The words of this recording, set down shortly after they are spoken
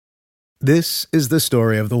This is the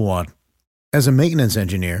story of the one. As a maintenance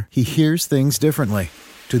engineer, he hears things differently.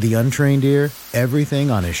 To the untrained ear,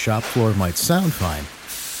 everything on his shop floor might sound fine,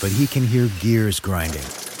 but he can hear gears grinding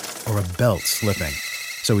or a belt slipping.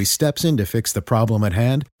 So he steps in to fix the problem at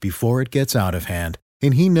hand before it gets out of hand.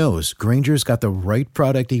 And he knows Grainger's got the right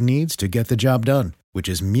product he needs to get the job done, which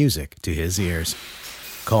is music to his ears.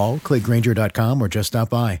 Call, click Grainger.com, or just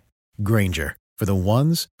stop by. Grainger, for the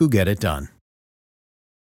ones who get it done.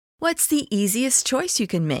 What's the easiest choice you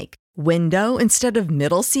can make? Window instead of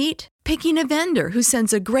middle seat? Picking a vendor who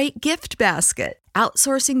sends a great gift basket?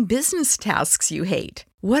 Outsourcing business tasks you hate?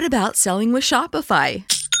 What about selling with Shopify?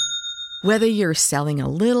 Whether you're selling a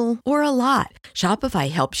little or a lot,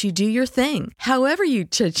 Shopify helps you do your thing, however you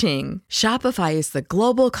cha-ching. Shopify is the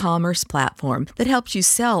global commerce platform that helps you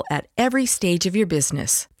sell at every stage of your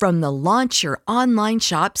business. From the launch your online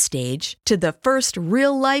shop stage to the first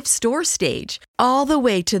real-life store stage, all the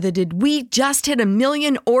way to the did we just hit 1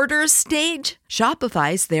 million orders stage.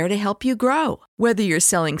 Shopify's there to help you grow. Whether you're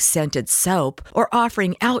selling scented soap or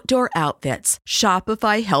offering outdoor outfits,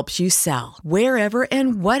 Shopify helps you sell. Wherever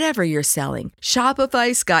and whatever you're selling,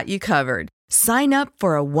 Shopify's got you covered. Sign up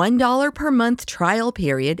for a $1 per month trial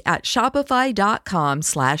period at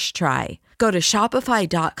shopify.com/try. Go to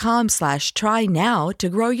shopify.com/try now to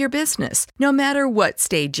grow your business, no matter what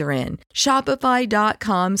stage you're in.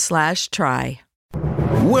 Shopify.com/try.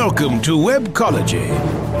 Welcome to Webcology.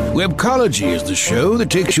 Webcology is the show that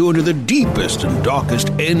takes you into the deepest and darkest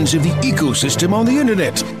ends of the ecosystem on the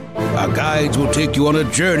internet. Our guides will take you on a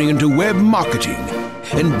journey into web marketing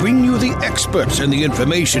and bring you the experts and the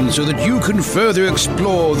information so that you can further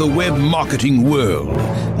explore the web marketing world.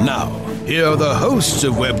 Now, here are the hosts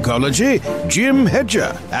of Webcology, Jim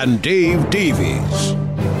Hedger and Dave Davies.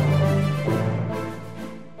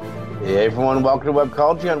 Hey everyone, welcome to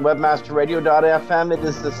Webcology on webmasterradio.fm. It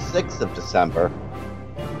is the 6th of December,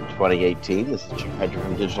 2018. This is Jim Hedger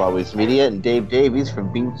from Digital Always Media and Dave Davies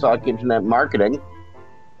from Beanstalk Internet Marketing.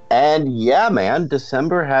 And yeah, man,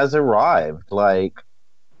 December has arrived. Like,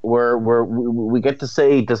 we get to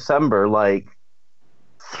say December like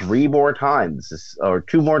 3 more times, or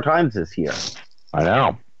 2 more times this year. I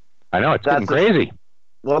know. It's getting crazy.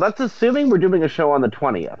 Well, that's assuming we're doing a show on the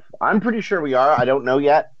 20th. I'm pretty sure we are. I don't know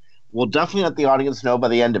yet. We'll definitely let the audience know by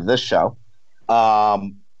the end of this show.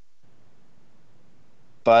 Yep,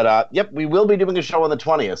 we will be doing a show on the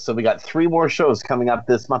 20th. So we got 3 more shows coming up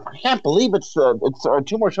this month. I can't believe it's 2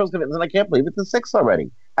 more shows coming up, and I can't believe it's the 6th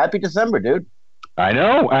already. Happy December, dude. I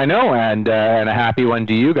know, and a happy one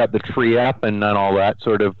to you. Got the tree up and all that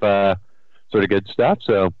sort of good stuff.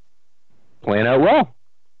 So playing out well.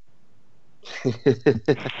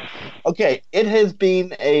 Okay, it has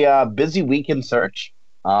been a busy week in search.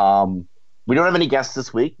 We don't have any guests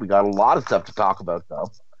this week. We got a lot of stuff to talk about,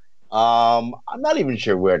 though. I'm not even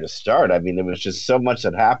sure where to start. I mean, there was just so much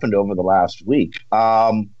that happened over the last week.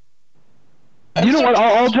 You know what?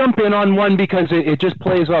 I'll jump in on one because it just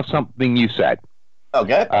plays off something you said.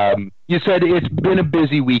 Okay. You said it's been a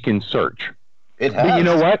busy week in search. It has. But you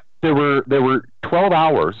know what? There were 12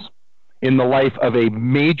 hours in the life of a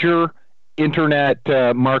major internet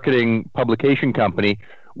marketing publication company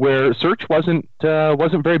where search wasn't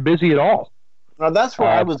very busy at all. Now that's where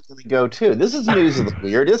I was going to go too. This is news of the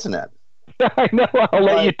weird, isn't it? I know. I'll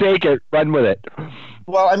let you take it. Run with it.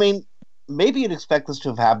 Well, I mean, maybe you'd expect this to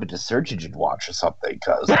have happened to Search Engine Watch or something,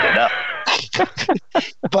 because I don't know.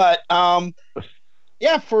 But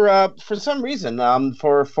yeah, for some reason,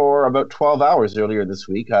 for about 12 hours earlier this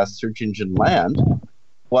week, Search Engine Land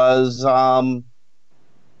was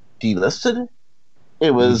delisted.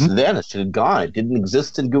 It was vanished. It had gone. It didn't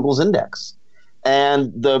exist in Google's index.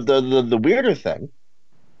 And the weirder thing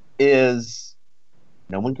is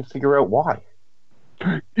no one can figure out why.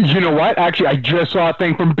 You know what? Actually, I just saw a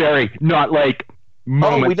thing from Barry, not like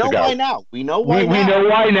moments ago. We know why now. We know why now. We know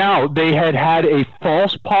why now. They had a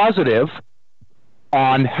false positive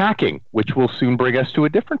on hacking, which will soon bring us to a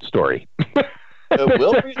different story. It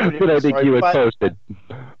will bring us to a different I think story, you had posted.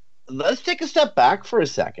 Let's take a step back for a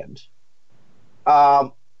second.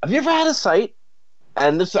 Have you ever had a site?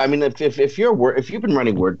 And this, I mean, if you've been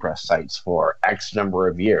running WordPress sites for X number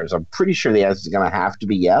of years, I'm pretty sure the answer is going to have to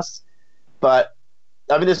be yes. But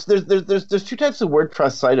I mean, there's 2 types of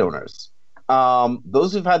WordPress site owners: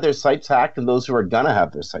 those who've had their sites hacked, and those who are going to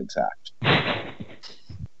have their sites hacked.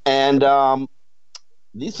 And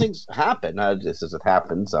these things happen. Just as it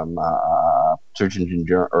happens, Search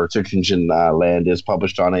Engine Land is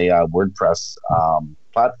published on a WordPress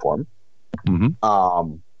platform.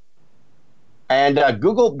 Mm-hmm. And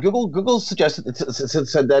Google suggested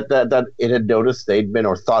said that it had noticed they'd been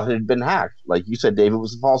or thought it had been hacked. Like you said, Dave, it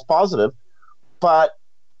was a false positive. But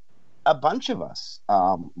a bunch of us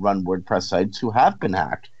run WordPress sites who have been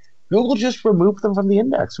hacked. Google just removed them from the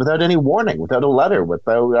index without any warning, without a letter,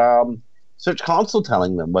 without Search Console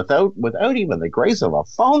telling them, without even the grace of a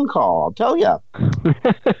phone call. I'll tell you.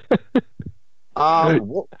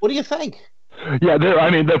 What do you think? Yeah,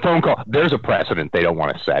 the phone call. There's a precedent they don't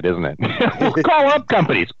want to set, isn't it? Call up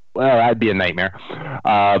companies. Well, that'd be a nightmare.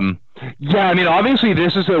 Obviously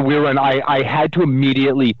this is a weird one. I had to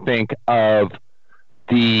immediately think of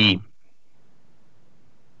the.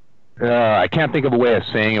 I can't think of a way of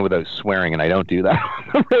saying it without swearing, and I don't do that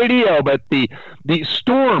on the radio, but the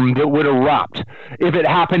storm that would erupt if it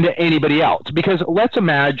happened to anybody else. Because let's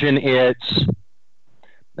imagine it's,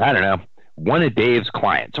 I don't know, one of Dave's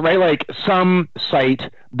clients, right? Like some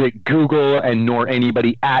site that Google and nor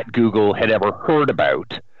anybody at Google had ever heard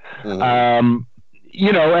about. Mm-hmm.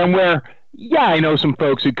 And where, I know some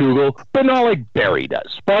folks at Google, but not like Barry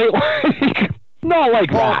does, right? Not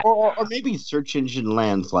like that. Or maybe Search Engine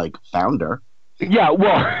Land's like founder. Yeah,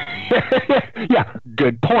 well, yeah,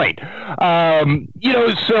 good point. So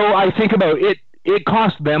I think about it. It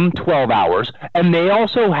cost them 12 hours, and they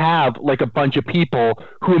also have like a bunch of people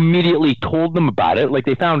who immediately told them about it. Like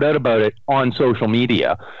they found out about it on social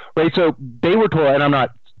media, right? So they were told, and I'm not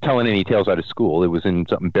telling any tales out of school. It was in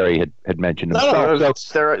something Barry had mentioned himself. No, it's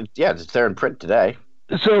there in print today.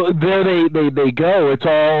 So there they go. It's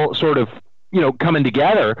all sort of, coming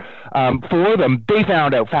together for them. They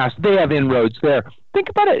found out fast. They have inroads there. Think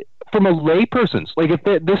about it from a layperson's. Like if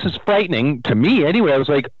this is frightening to me anyway. I was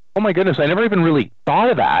like, oh my goodness, I never even really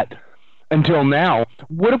thought of that until now.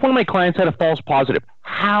 What if one of my clients had a false positive?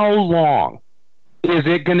 How long is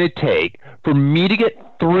it going to take for me to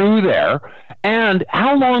get through there? And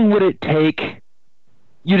how long would it take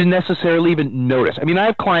you to necessarily even notice? I mean, I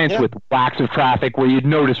have clients with whacks of traffic where you'd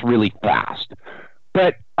notice really fast.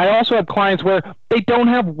 But I also have clients where they don't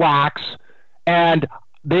have whacks and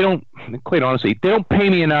they don't, quite honestly, they don't pay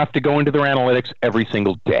me enough to go into their analytics every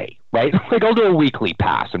single day, right? Like I'll do a weekly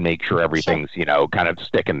pass and make sure everything's, kind of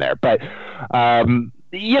sticking there. But, But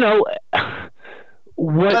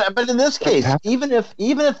in this case, even if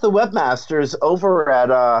the webmasters over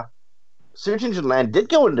at Search Engine Land did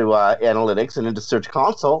go into analytics and into Search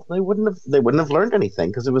Console, they wouldn't have learned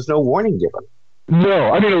anything because there was no warning given.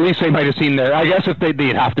 No, I mean, at least they might have seen there. I guess if they'd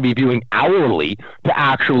have to be viewing hourly to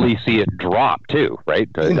actually see it drop too, right?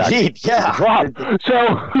 Indeed, yeah. Drop.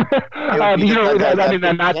 So,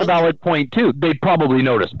 that's a valid point too. They'd probably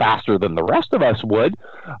notice faster than the rest of us would,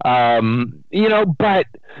 but,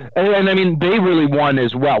 and I mean, they really won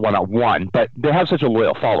as well. Well, not won, but they have such a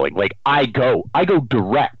loyal following. Like I go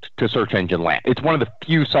direct to Search Engine Land. It's one of the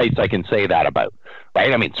few sites I can say that about.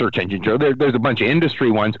 Right? I mean, Search Engine, there's a bunch of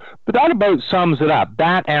industry ones, but that about sums it up.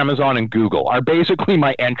 That, Amazon, and Google are basically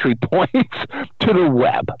my entry points to the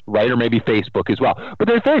web, right? Or maybe Facebook as well. But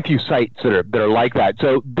there's very few sites that are like that.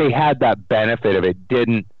 So they had that benefit of it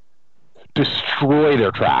didn't destroy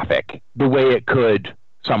their traffic the way it could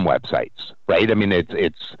some websites, right? I mean,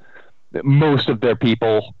 it's most of their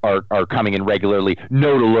people are coming in regularly,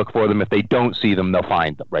 know to look for them. If they don't see them, they'll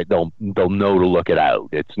find them, right? They'll know to look it out.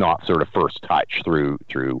 It's not sort of first touch through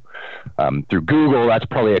Google. That's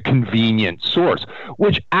probably a convenient source,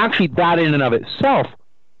 which actually that in and of itself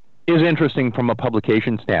is interesting from a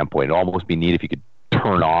publication standpoint. It'd almost be neat if you could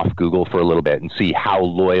turn off Google for a little bit and see how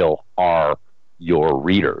loyal are your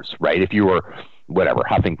readers, right? If you were whatever,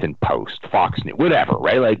 Huffington Post, Fox News, whatever,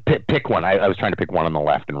 right? Like pick one. I was trying to pick one on the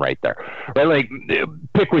left and right there, right? Like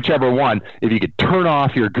pick whichever one. If you could turn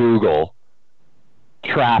off your Google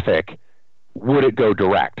traffic, would it go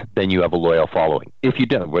direct? Then you have a loyal following. If you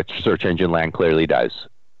don't, which Search Engine Land clearly does.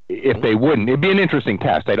 If they wouldn't, it'd be an interesting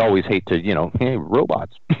test. I'd always hate to, hey,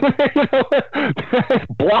 robots, block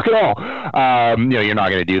it all. You're not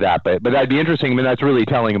going to do that, but that'd be interesting. I mean, that's really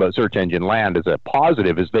telling about Search Engine Land as a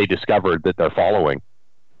positive, is they discovered that their following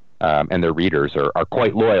and their readers are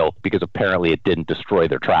quite loyal because apparently it didn't destroy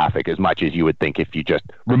their traffic as much as you would think if you just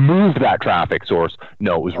removed that traffic source.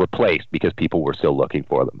 No, it was replaced because people were still looking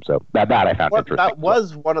for them. So that I found interesting. That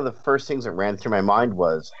was one of the first things that ran through my mind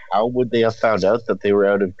was, how would they have found out that they were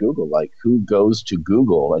out of Google? Like, who goes to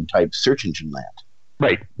Google and types Search Engine Land?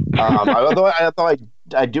 Right. Although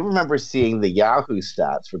I do remember seeing the Yahoo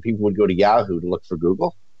stats where people would go to Yahoo to look for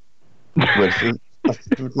Google, which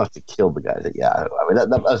must have killed the guys at Yahoo. I mean,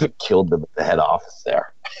 that must have killed them at the head office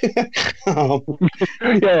there. Yeah,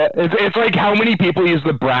 it's like how many people use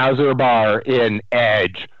the browser bar in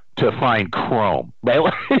Edge to find Chrome, right?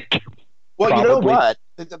 Like, well, probably. You know what?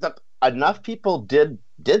 enough people did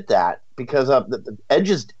that because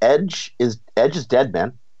Edge is dead,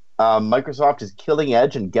 man. Microsoft is killing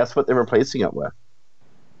Edge, and guess what they're replacing it with?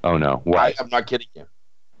 Oh no! What? I'm not kidding you.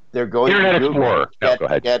 They're going Internet to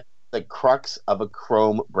Explorer. Get the crux of a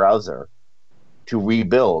Chrome browser to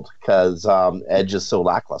rebuild because Edge is so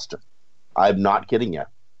lackluster. I'm not kidding you.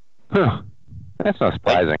 Huh. That's not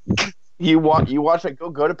surprising. You watch it.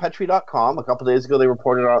 Go to Petri.com. A couple of days ago, they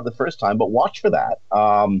reported on it the first time, but watch for that.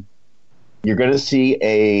 You're going to see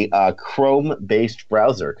a Chrome-based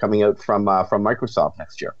browser coming out from Microsoft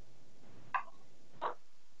next year.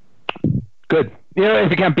 Good.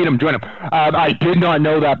 If you can't beat them, join them. I did not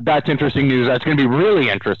know that. That's interesting news. That's going to be really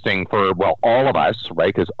interesting for, all of us,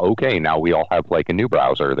 right? Because, now we all have like a new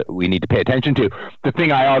browser that we need to pay attention to. The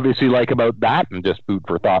thing I obviously like about that, and just food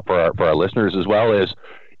for thought for our listeners as well, is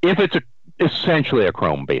if it's essentially a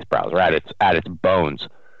Chrome-based browser at its bones,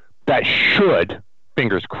 that should,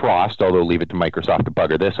 fingers crossed, although leave it to Microsoft to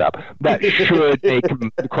bugger this up, that should make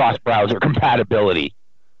cross-browser compatibility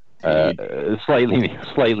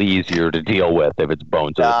slightly easier to deal with if its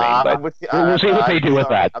bones are the same. But we'll see what they do with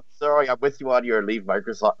that. I'm sorry, I'm with you on your leave it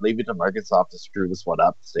to Microsoft to screw this one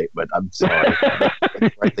up statement. I'm sorry.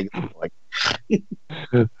 It's like,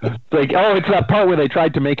 it's that part where they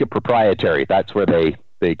tried to make it proprietary. That's where they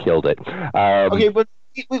killed it. Okay, but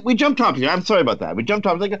we jumped off here. I'm sorry about that. We jumped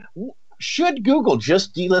off. Like, should Google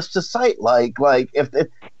just delist a site? Like if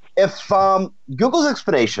Google's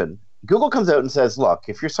explanation. Google comes out and says, look,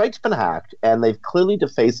 if your site's been hacked and they've clearly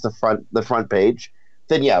defaced the front page,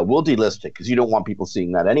 then yeah, we'll delist it because you don't want people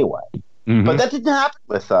seeing that anyway. Mm-hmm. But that didn't happen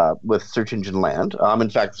with Search Engine Land. In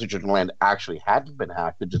fact, Search Engine Land actually hadn't been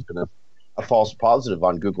hacked. It just been a false positive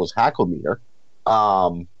on Google's Hackometer.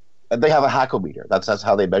 And they have a Hackometer. That's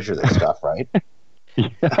how they measure this stuff, right?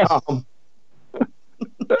 Yeah.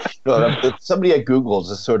 Somebody at Google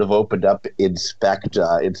just sort of opened up inspect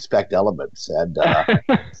elements and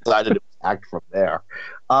decided to act from there.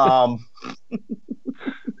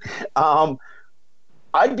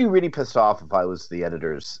 I'd be really pissed off if I was the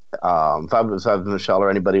editors. If I was Michelle or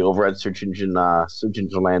anybody over at Search Engine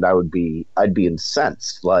Land, I'd be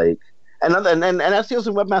incensed. Like, and SEOs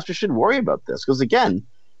and webmasters should worry about this because again,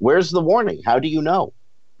 where's the warning? How do you know?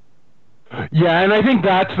 Yeah, and I think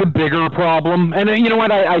that's the bigger problem. And you know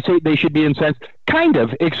what? I say they should be incensed, kind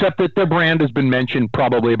of, except that their brand has been mentioned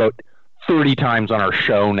probably about 30 times on our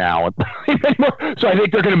show now. So I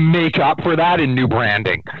think they're going to make up for that in new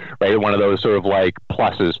branding, right? One of those sort of like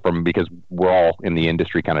pluses because we're all in the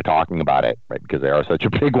industry kind of talking about it, right? Because they are such a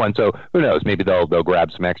big one. So who knows? Maybe they'll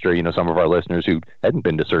grab some extra, some of our listeners who hadn't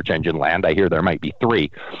been to Search Engine Land. I hear there might be 3,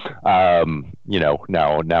 now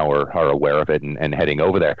are aware of it and heading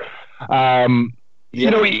over there. I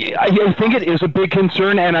think it is a big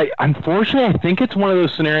concern, and unfortunately, I think it's one of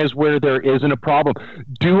those scenarios where there isn't a problem.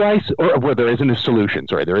 Or where there isn't a solution.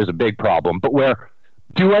 Sorry, there is a big problem, but where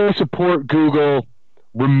do I support Google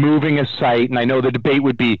removing a site? And I know the debate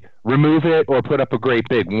would be remove it or put up a great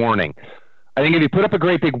big warning. I think if you put up a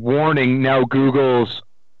great big warning, now Google's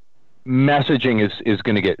messaging is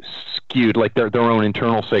going to get skewed, like their own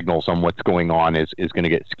internal signals on what's going on is going to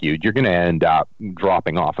get skewed. You're going to end up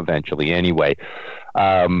dropping off eventually anyway.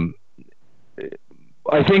 I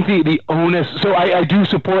think the onus, so I do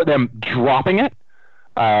support them dropping it.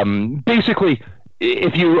 Basically,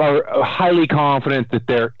 if you are highly confident that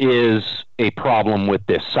there is a problem with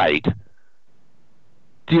this site,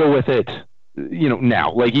 deal with it,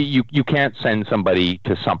 now. Like you can't send somebody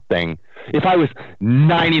to something. If I was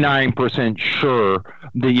 99% sure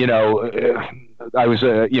that, I was,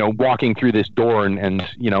 walking through this door and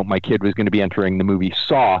my kid was going to be entering the movie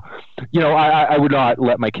Saw, I would not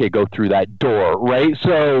let my kid go through that door, right?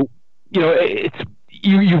 So,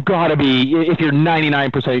 you've got to be, if you're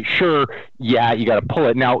 99% sure, yeah, you got to pull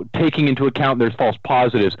it. Now, taking into account there's false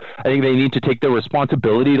positives, I think they need to take their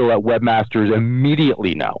responsibility to let webmasters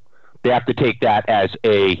immediately know. They have to take that as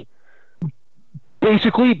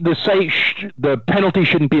basically, the site, the penalty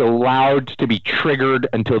shouldn't be allowed to be triggered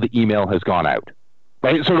until the email has gone out,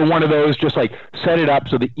 right? Sort of one of those, just like set it up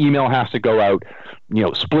so the email has to go out,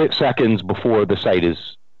 split seconds before the site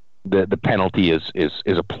the penalty is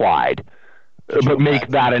applied, but make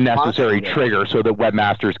that a necessary trigger so that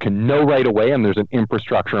webmasters can know right away, and there's an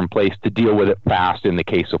infrastructure in place to deal with it fast in the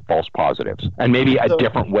case of false positives, and maybe a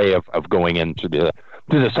different way of going into the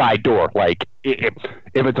side door. Like if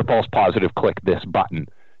it's a false positive, click this button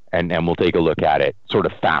and we'll take a look at it sort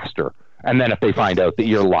of faster. And then if they find out that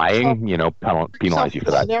you're lying, penalize you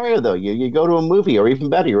for that. Scenario though, you go to a movie, or even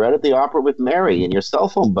better, you're out at the opera with Mary and your cell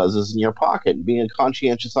phone buzzes in your pocket. Being a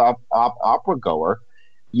conscientious opera goer,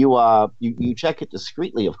 you check it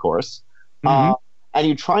discreetly, of course, and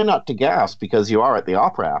you try not to gasp because you are at the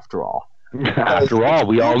opera after all. After all,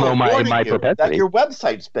 we all know my propensity. That your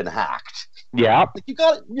website's been hacked. Yeah.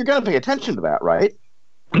 You're going to pay attention to that, right?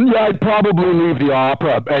 Yeah, I'd probably leave the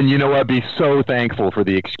opera, and you know what? I'd be so thankful for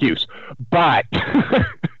the excuse. But,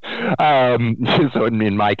 so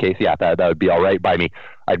in my case, yeah, that would be all right by me.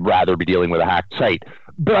 I'd rather be dealing with a hacked site.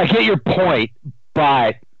 But I get your point,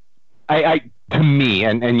 but to me,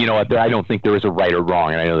 and you know what, I don't think there is a right or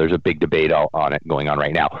wrong, and I know there's a big debate on it going on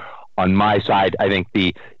right now. On my side, I think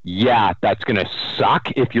that's going to suck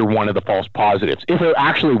if you're one of the false positives. If it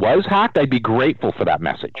actually was hacked, I'd be grateful for that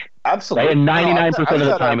message. Absolutely. Right? And 99% of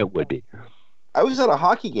the time it would be. I was at a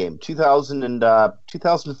hockey game,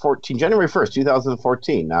 2014, January 1st,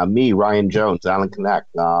 2014. Me, Ryan Jones, Alan Knack,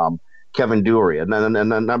 Kevin Dury, and then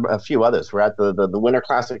a few others. We're at the Winter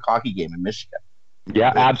Classic hockey game in Michigan.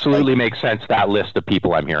 Yeah, absolutely makes sense, that list of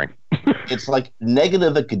people I'm hearing. It's like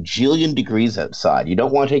negative a gajillion degrees outside. You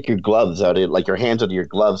don't want to take your gloves out, like your hands out of your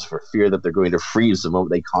gloves for fear that they're going to freeze the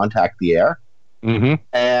moment they contact the air. Mm-hmm.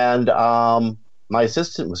 And my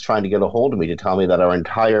assistant was trying to get a hold of me to tell me that our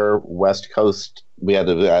entire West Coast, we had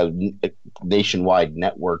a nationwide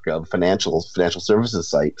network of financial services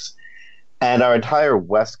sites, and our entire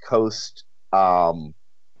West Coast, all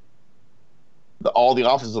the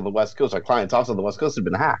offices on the West Coast, our clients' offices on the West Coast had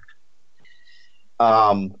been hacked.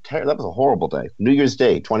 That was a horrible day. New Year's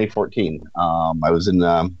Day, 2014. I was in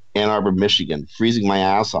Ann Arbor, Michigan, freezing my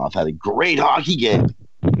ass off. Had a great hockey game,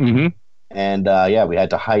 and we had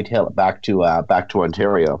to hightail it back to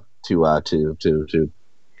Ontario to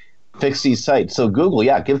fix these sites. So Google,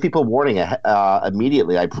 give people warning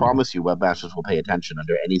immediately. I promise you, webmasters will pay attention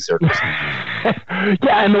under any circumstance.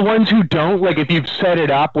 Yeah, and the ones who don't, like if you've set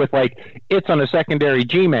it up with like it's on a secondary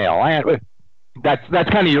Gmail, that's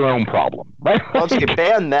kind of your own problem, right? Well,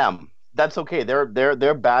 ban them. That's okay.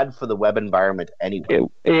 They're bad for the web environment anyway.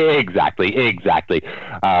 Exactly.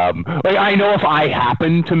 I know if I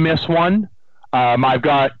happen to miss one, I've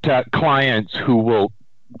got clients who will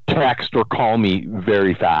text or call me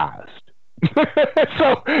very fast.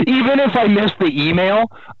 So even if I miss the email,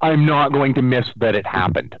 I'm not going to miss that it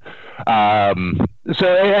happened. So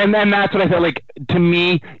and then that's what I felt like. To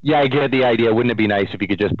me, I get the idea. Wouldn't it be nice if you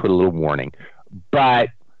could just put a little warning? But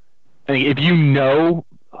I think if you know,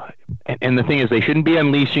 and the thing is, they shouldn't be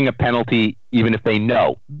unleashing a penalty even if they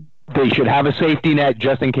know. They should have a safety net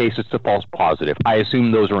just in case it's a false positive. I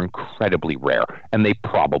assume those are incredibly rare, and they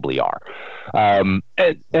probably are. And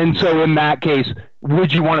so in that case,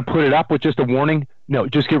 would you want to put it up with just a warning? No,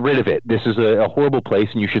 just get rid of it. This is a horrible place,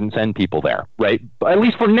 and you shouldn't send people there, right? But at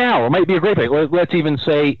least for now, it might be a great place. Let's even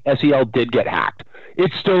say SEL did get hacked.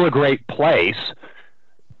 It's still a great place.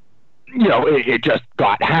 You know, it just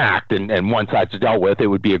got hacked, and once that's dealt with, it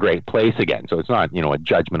would be a great place again. So it's not, a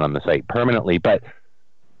judgment on the site permanently, but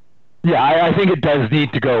yeah, I think it does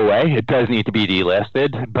need to go away. It does need to be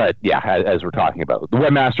delisted. But yeah, as we're talking about, the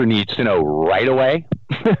webmaster needs to know right away.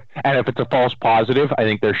 And if it's a false positive, I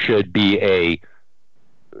think there should be a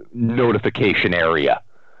notification area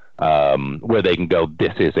where they can go,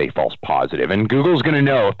 this is a false positive. And Google's going to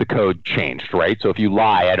know if the code changed, right? So if you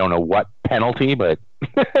lie, I don't know what penalty, but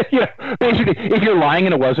basically, if you're lying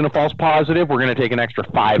and it wasn't a false positive, we're going to take an extra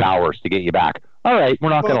 5 hours to get you back. All right, we're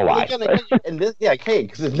not going to lie. Because in this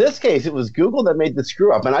case, it was Google that made the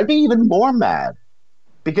screw up, and I'd be even more mad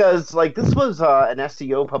because, this was an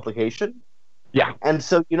SEO publication. Yeah. And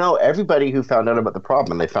so, everybody who found out about the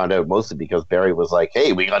problem, and they found out mostly because Barry was like,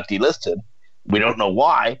 hey, we got delisted. We don't know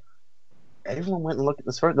why. Everyone went and looked at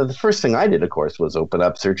the source. The first thing I did, of course, was open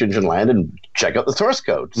up Search Engine Land and check out the source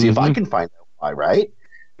code, see if I can find out why, right?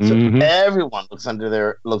 So everyone looks under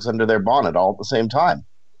their bonnet all at the same time.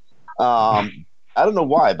 I don't know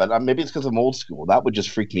why, but maybe it's because I'm old school. That would just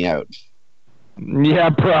freak me out. Yeah,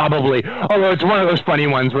 probably. Although it's one of those funny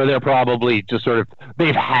ones where they're probably just sort of,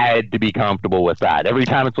 they've had to be comfortable with that. Every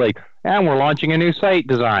time it's like, and we're launching a new site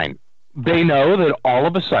design. They know that all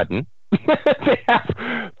of a sudden they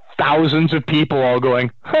have thousands of people all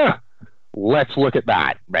going, let's look at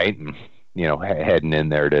that, right? And, heading in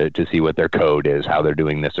there to see what their code is, how they're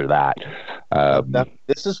doing this or that.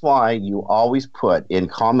 This is why you always put in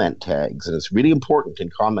comment tags, and it's really important in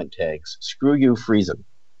comment tags, screw you freezing.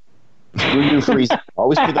 Screw you freezing.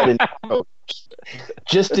 Always put that in code.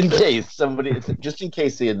 Just in case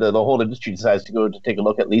the whole industry decides to go to take a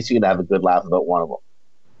look, at least you can have a good laugh about one of them.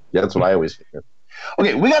 Yeah, that's what I always figure.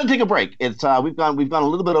 Okay, we got to take a break. It's we've gone a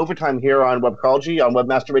little bit overtime here on Webcology on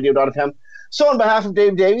WebmasterRadio.fm. So on behalf of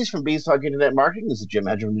Dave Davies from Beanstalk Internet Marketing, this is Jim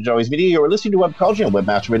Hedger from Digital Always Media. You're listening to Webcology on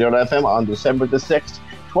WebmasterRadio.fm on December the 6th,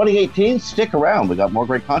 2018. Stick around. We got more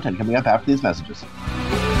great content coming up after these messages.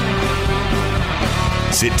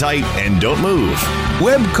 Sit tight and don't move.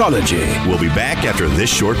 Webcology. We'll be back after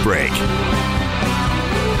this short break.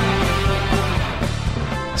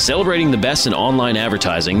 Celebrating the best in online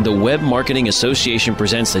advertising, the Web Marketing Association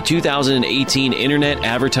presents the 2018 Internet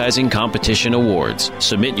Advertising Competition Awards.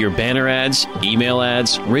 Submit your banner ads, email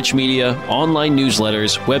ads, rich media, online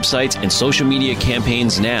newsletters, websites, and social media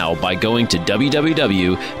campaigns now by going to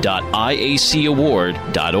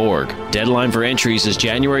www.iacaward.org. Deadline for entries is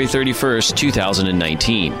January 31st,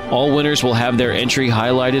 2019. All winners will have their entry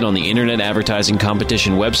highlighted on the Internet Advertising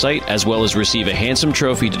Competition website, as well as receive a handsome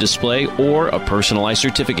trophy to display or a personalized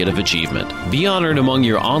certificate of achievement. Be honored among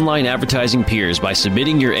your online advertising peers by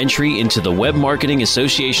submitting your entry into the Web Marketing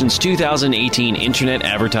Association's 2018 Internet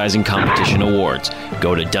Advertising Competition Awards.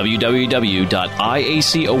 Go to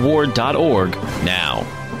www.iacaward.org now.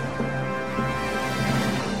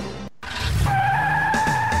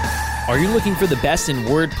 Are you looking for the best in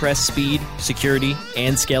WordPress speed, security,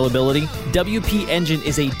 and scalability? WP Engine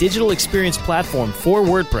is a digital experience platform for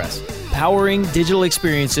WordPress, powering digital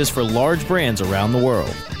experiences for large brands around the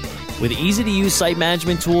world. With easy-to-use site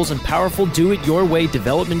management tools and powerful do-it-your-way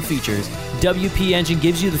development features, WP Engine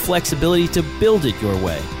gives you the flexibility to build it your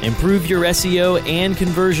way. Improve your SEO and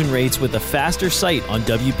conversion rates with a faster site on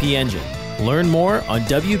WP Engine. Learn more on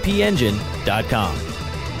WPEngine.com.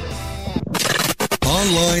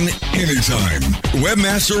 Online anytime.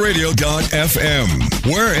 Webmasterradio.fm.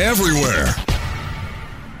 We're everywhere.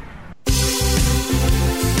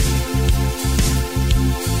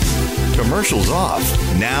 Commercials off.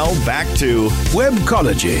 Now back to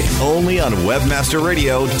Webcology. only on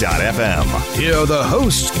webmasterradio.fm. Here are the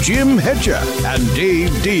hosts, Jim Hedger and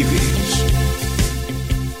Dave Davies.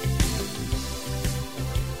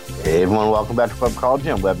 Hey everyone, welcome back to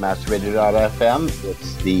Webcology on webmasterradio.fm.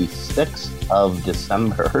 It's the 6th of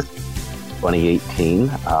December,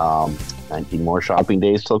 2018. 19 more shopping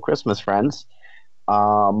days till Christmas, friends.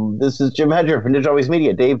 This is Jim Hedger from Digital Always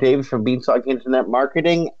Media, Dave Davies from Beanstalk Internet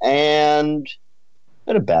Marketing, and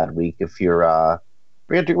been a bad week if you're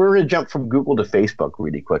we're going to jump from Google to Facebook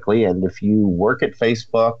really quickly, and if you work at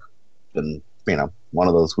Facebook, then one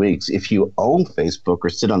of those weeks. If you own Facebook or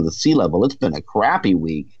sit on the C-level, it's been a crappy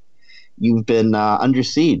week. You've been under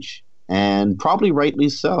siege, and probably rightly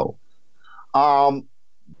so.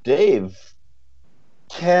 Dave,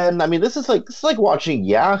 this is like watching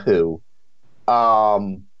Yahoo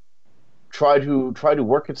try to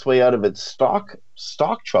work its way out of its stock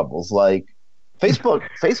troubles. Like Facebook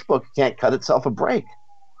can't cut itself a break.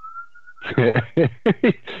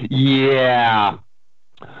 Yeah.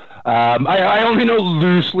 I only know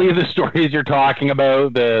loosely the stories you're talking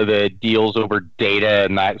about, the deals over data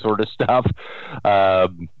and that sort of stuff.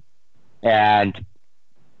 And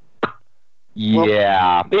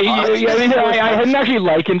yeah, I hadn't actually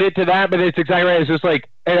likened it to that, but it's exactly right. It's just like,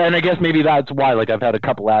 and I guess maybe that's why, like, I've had a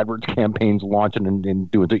couple AdWords campaigns launching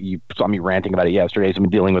and doing it. You saw me ranting about it yesterday, so I've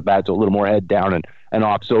been dealing with that, so a little more head down and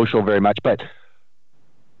off social very much. But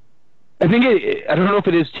I think I don't know if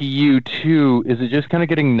it is to you too. Is it just kind of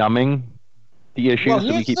getting numbing, the issues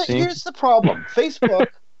that we keep seeing? Here's the problem. Facebook,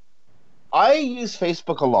 I use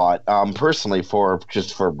Facebook a lot, personally, for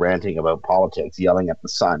ranting about politics, yelling at the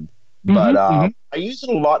sun. But I use it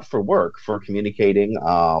a lot for work, for communicating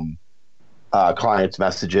clients'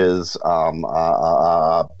 messages,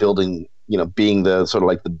 building, being the sort of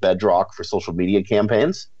like the bedrock for social media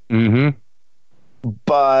campaigns. Mm-hmm.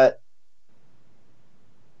 But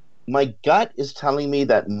my gut is telling me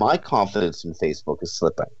that my confidence in Facebook is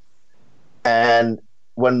slipping. And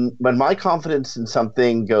when my confidence in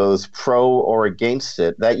something goes pro or against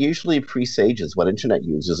it, that usually presages what internet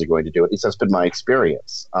users are going to do. At least that's been my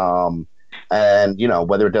experience. And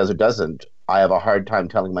whether it does or doesn't, I have a hard time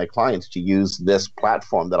telling my clients to use this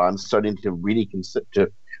platform that I'm starting to really consider,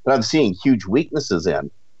 that I'm seeing huge weaknesses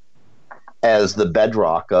in, as the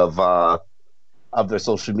bedrock of their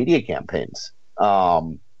social media campaigns.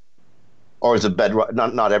 Or as a bedrock,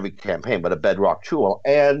 not every campaign, but a bedrock tool.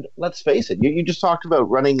 And let's face it, you just talked about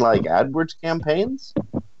running like AdWords campaigns.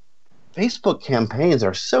 Facebook campaigns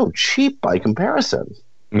are so cheap by comparison,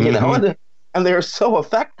 and they're so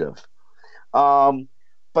effective.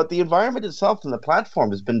 But the environment itself and the platform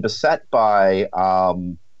has been beset by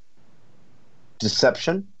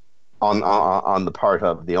deception on the part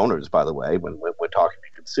of the owners, by the way, when we're talking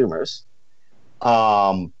to consumers.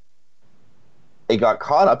 It got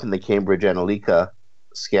caught up in the Cambridge Analytica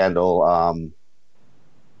scandal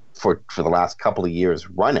for the last couple of years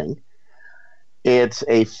running. It's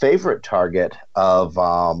a favorite target of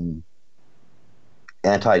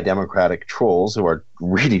anti-democratic trolls who are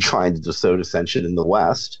really trying to sow dissension in the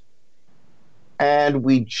West. And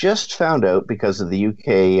we just found out, because of the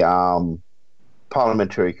UK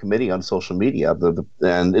Parliamentary Committee on Social Media,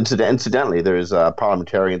 and incidentally, there's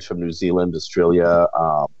parliamentarians from New Zealand, Australia,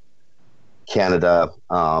 Canada,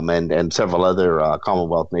 and several other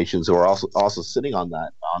Commonwealth nations who are also sitting on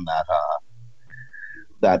that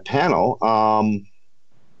panel.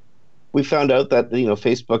 We found out that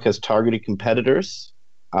Facebook has targeted competitors.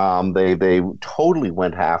 They totally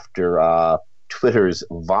went after Twitter's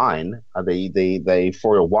Vine. They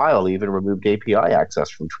for a while even removed API access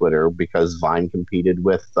from Twitter because Vine competed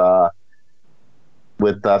with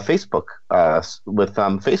Facebook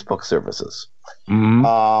Facebook services.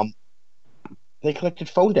 Mm-hmm. They collected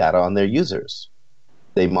phone data on their users.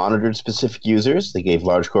 They monitored specific users. They gave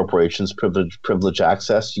large corporations privilege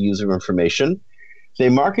access to user information. They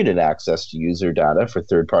marketed access to user data for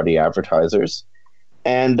third-party advertisers.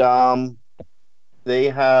 And they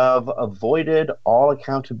have avoided all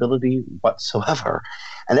accountability whatsoever.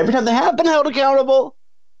 And every time they have been held accountable,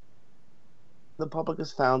 the public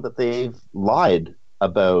has found that they've lied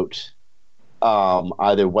about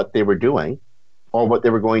either what they were doing or what they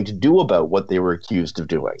were going to do about what they were accused of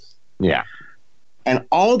doing. Yeah. And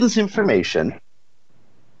all this information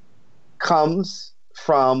comes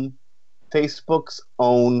from Facebook's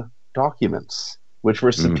own documents, which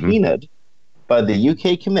were subpoenaed by the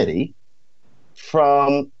UK committee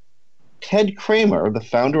from Ted Kramer, the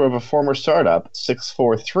founder of a former startup,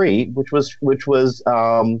 643, which was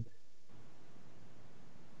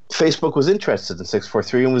Facebook was interested in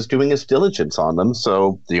 643 and was doing its diligence on them.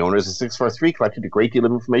 So the owners of 643 collected a great deal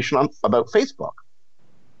of information about Facebook.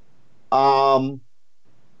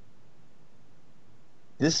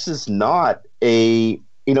 This is not the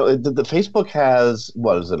Facebook has,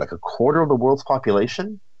 what is it, like a quarter of the world's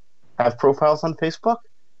population have profiles on Facebook.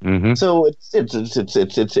 Mm-hmm. So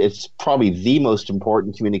it's probably the most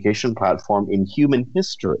important communication platform in human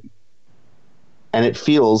history, and it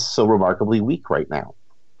feels so remarkably weak right now.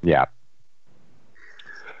 Yeah.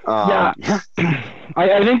 I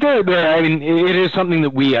think it is something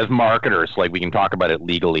that we as marketers, like, we can talk about it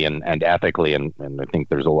legally and ethically, and I think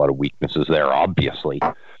there's a lot of weaknesses there, obviously.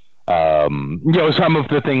 Some of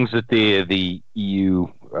the things that the EU,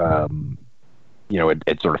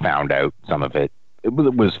 it sort of found out, some of it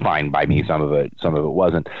was fine by me, some of it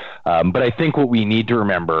wasn't. But I think what we need to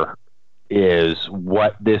remember is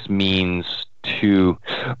what this means to,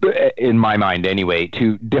 in my mind anyway,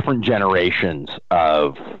 to different generations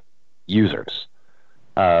of users.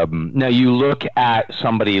 Now you look at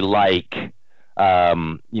somebody like,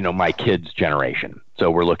 my kids' generation.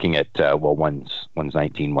 So we're looking at, one's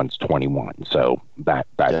 19, one's 21. So that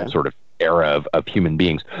sort of era of human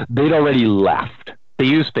beings, they'd already left. They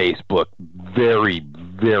use Facebook very,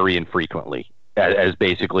 very infrequently as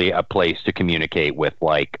basically a place to communicate with,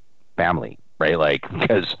 like, family, right? Like,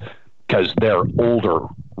 because their older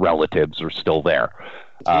relatives are still there.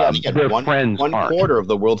 Their friends aren't. One quarter of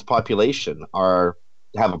the world's population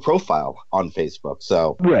have a profile on Facebook.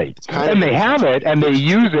 So right, and they have it, and they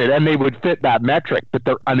use it, and they would fit that metric, but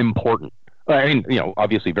they're unimportant. I mean,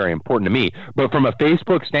 obviously very important to me, but from a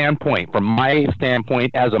Facebook standpoint, from my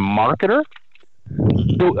standpoint as a marketer,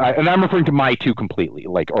 and I'm referring to my two completely,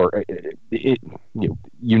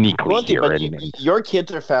 uniquely here. Your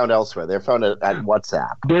kids are found elsewhere. They're found at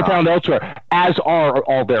WhatsApp. They're found elsewhere, as are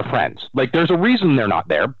all their friends. Like, there's a reason they're not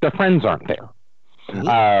there. Their friends aren't there.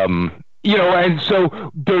 Mm-hmm. And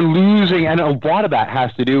so they're losing, and a lot of that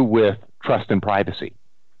has to do with trust and privacy,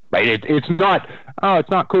 right? It's not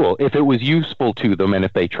cool. If it was useful to them and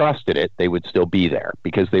if they trusted it, they would still be there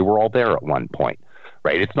because they were all there at one point.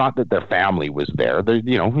 Right, it's not that their family was there.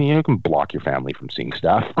 You can block your family from seeing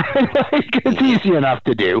stuff. It's easy enough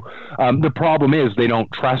to do. The problem is they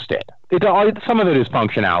don't trust it. Some of it is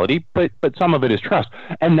functionality, but some of it is trust.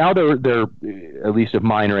 And now they're at least if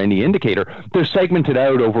mine are any indicator, they're segmented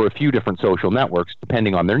out over a few different social networks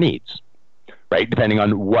depending on their needs. Right, depending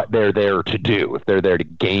on what they're there to do. If they're there to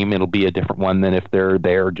game, it'll be a different one than if they're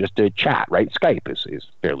there just to chat. Right, Skype is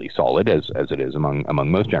fairly solid as it is among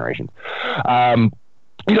most generations.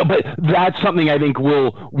 But that's something I think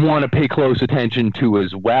we'll want to pay close attention to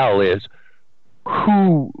as well, is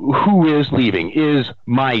who is leaving. Is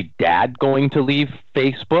my dad going to leave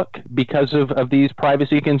Facebook because of these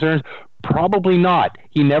privacy concerns? Probably not.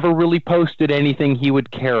 He never really posted anything he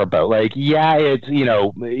would care about. Like, it's,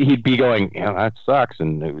 he'd be going, that sucks.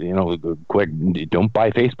 And, quick, don't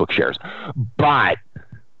buy Facebook shares. But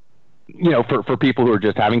for people who are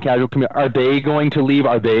just having casual commute, are they going to leave?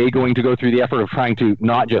 Are they going to go through the effort of trying to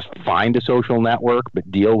not just find a social network, but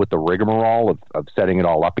deal with the rigmarole of setting it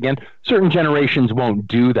all up again? Certain generations won't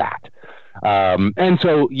do that. And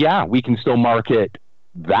so, yeah, we can still market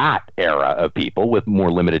that era of people with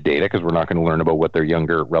more limited data because we're not going to learn about what their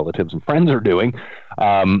younger relatives and friends are doing.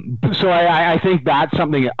 So I think that's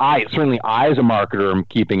something that I as a marketer am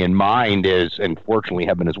keeping in mind is, and fortunately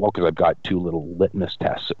have been as well because I've got 2 little litmus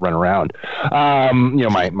tests that run around,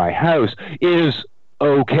 my house is,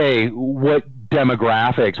 okay, what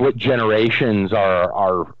demographics, what generations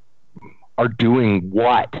are doing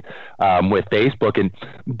what with Facebook, and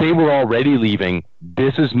they were already leaving.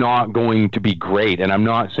 This is not going to be great, and I'm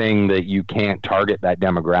not saying that you can't target that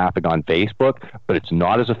demographic on Facebook, but it's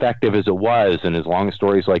not as effective as it was, and as long as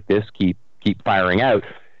stories like this keep firing out,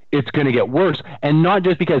 it's going to get worse. And not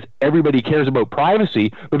just because everybody cares about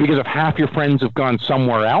privacy, but because if half your friends have gone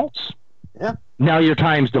somewhere else, now your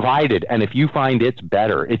time's divided. And if you find it's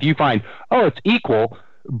better, if you find, it's equal,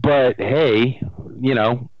 but hey,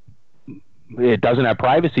 it doesn't have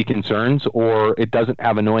privacy concerns, or it doesn't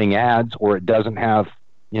have annoying ads, or it doesn't have,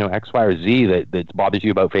 X, Y, or Z that bothers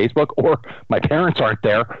you about Facebook, or my parents aren't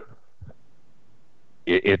there,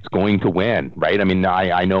 it's going to win, right? I mean,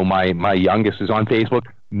 I know my youngest is on Facebook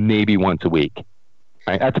maybe once a week.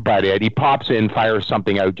 Right? That's about it. He pops in, fires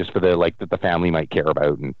something out just for that the family might care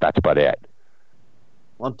about, and that's about it.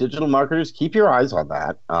 Well, digital marketers, keep your eyes on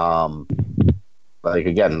that. Like,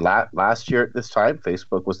 again, last year at this time,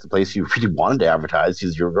 Facebook was the place you really wanted to advertise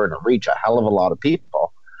because you were going to reach a hell of a lot of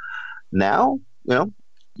people. Now, you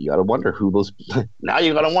got to wonder who those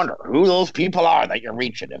people are that you're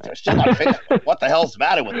reaching. If they're still on Facebook, what the hell's the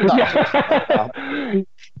matter with them?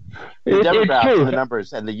 The demographics and the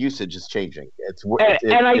numbers and the usage is changing. It's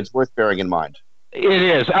worth bearing in mind. It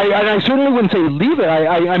is. I certainly wouldn't say leave it.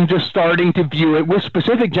 I'm just starting to view it with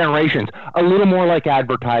specific generations a little more like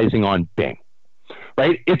advertising on Bing.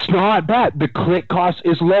 Right? It's not bad. The click cost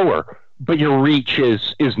is lower, but your reach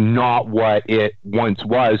is not what it once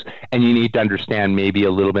was, and you need to understand maybe a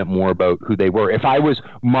little bit more about who they were. If I was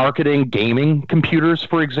marketing gaming computers,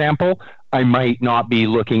 for example, I might not be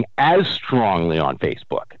looking as strongly on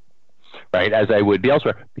Facebook, right, as I would be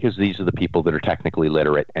elsewhere, because these are the people that are technically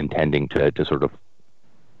literate and tending to sort of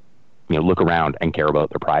look around and care about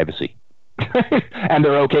their privacy. And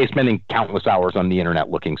they're okay spending countless hours on the internet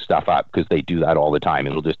looking stuff up because they do that all the time.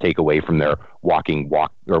 It'll just take away from their watching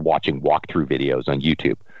walkthrough videos on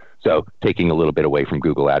YouTube. So taking a little bit away from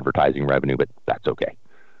Google advertising revenue, but that's okay.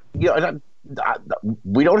 We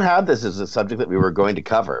don't have this as a subject that we were going to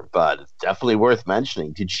cover, but it's definitely worth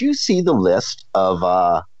mentioning. Did you see the list of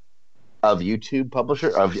YouTube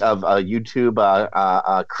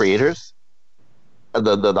YouTube creators,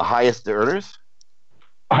 the highest earners?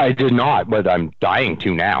 I did not, but I'm dying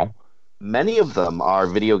to now. Many of them are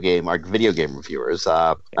video game reviewers.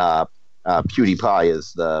 PewDiePie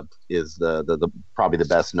is the probably the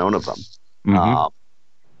best known of them. Mm-hmm.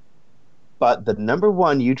 But the number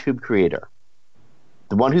one YouTube creator,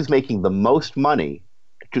 the one who's making the most money,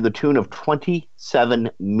 to the tune of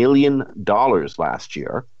 $27 million last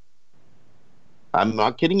year, I'm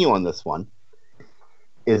not kidding you on this one,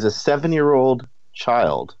 is a 7-year-old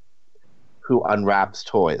child who unwraps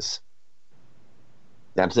toys.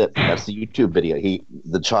 That's it. That's the YouTube video.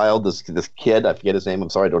 This kid, I forget his name. I'm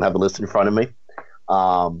sorry, I don't have the list in front of me.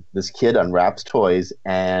 This kid unwraps toys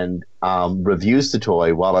and reviews the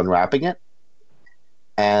toy while unwrapping it.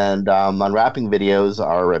 And unwrapping videos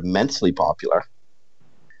are immensely popular.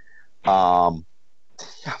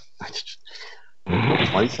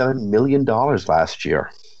 $27 million last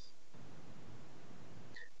year.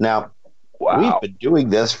 Now, We've been doing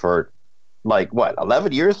this for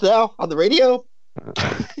 11 years now on the radio?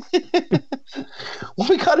 What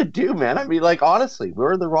we got to do, man, I mean, honestly,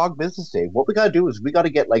 we're in the wrong business, Dave. What we got to do is we got to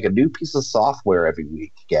get a new piece of software every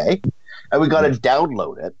week, okay? And we got to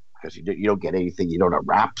download it because you don't get anything. You don't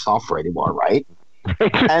unwrap software anymore, right?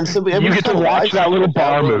 And so you get to watch that little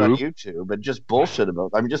bar move on YouTube and just bullshit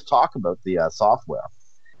just talk about the software.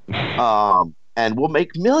 And we'll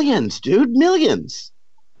make millions, dude, millions.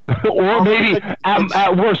 Or maybe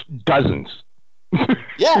at worst dozens.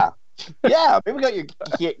 Yeah, maybe we got your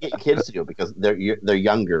kids to do it because they're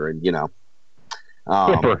younger and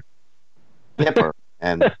hipper,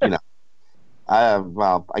 and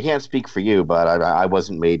I can't speak for you, but I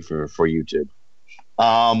wasn't made for YouTube.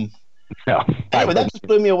 No, anyway, that just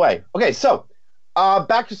blew me away. Okay, so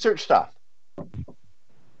back to search stuff.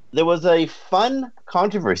 There was a fun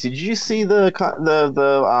controversy. Did you see the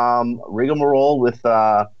rigmarole with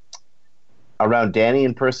around Danny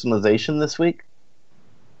and personalization this week?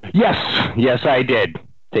 Yes, I did.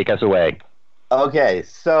 Take us away. Okay,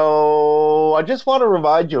 so I just want to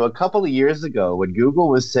remind you, a couple of years ago when Google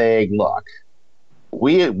was saying, look,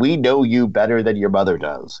 we know you better than your mother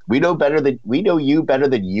does. We know you better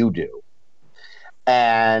than you do.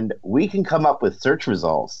 And we can come up with search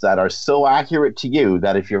results that are so accurate to you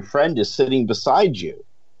that if your friend is sitting beside you,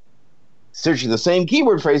 searching the same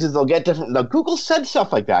keyword phrases, they'll get different. Now, Google said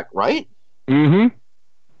stuff like that, right? Mm-hmm.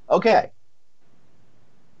 Okay.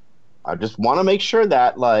 I just want to make sure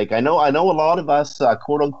that, like, I know a lot of us,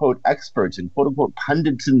 quote unquote, experts and quote unquote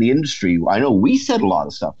pundits in the industry. I know we said a lot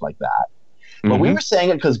of stuff like that, but we were saying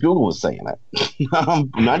it because Google was saying it,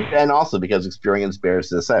 and also because experience bears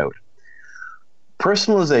this out.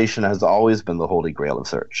 Personalization has always been the holy grail of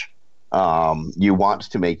search. You want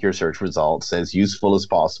to make your search results as useful as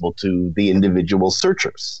possible to the individual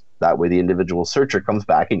searchers. That way, the individual searcher comes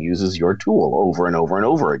back and uses your tool over and over and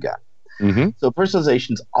over again. Mm-hmm. So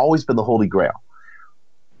personalization's always been the holy grail.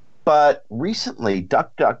 But recently,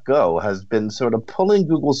 DuckDuckGo has been sort of pulling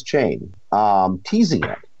Google's chain, teasing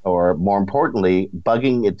it, or more importantly,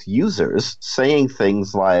 bugging its users, saying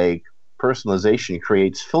things like personalization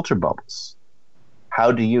creates filter bubbles.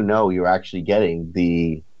 How do you know you're actually getting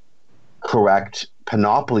the correct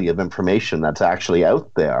panoply of information that's actually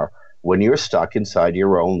out there when you're stuck inside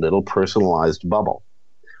your own little personalized bubble?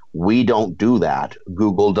 We don't do that.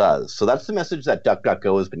 Google does. So that's the message that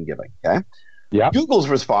DuckDuckGo has been giving. Okay. Yeah. Google's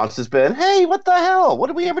response has been, "Hey, what the hell? What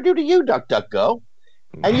did we ever do to you, DuckDuckGo?"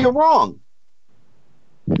 And you're wrong.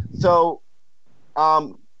 So,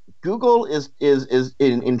 Google is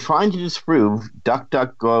in trying to disprove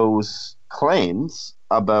DuckDuckGo's claims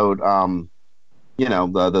about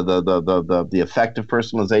the effect of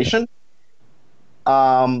personalization.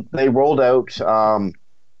 They rolled out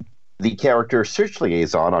the character Search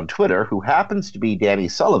Liaison on Twitter, who happens to be Danny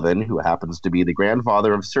Sullivan, who happens to be the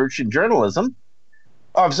grandfather of search and journalism,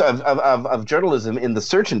 of journalism in the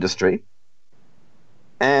search industry.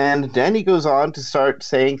 And Danny goes on to start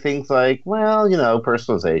saying things like, well,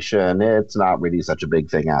 personalization, it's not really such a big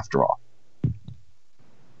thing after all.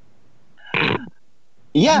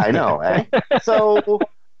 Yeah, I know, eh? So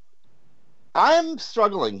I'm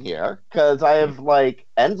struggling here because I have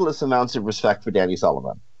endless amounts of respect for Danny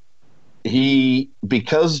Sullivan.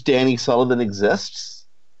 Because Danny Sullivan exists,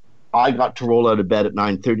 I got to roll out of bed at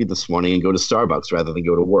 9:30 this morning and go to Starbucks rather than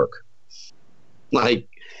go to work.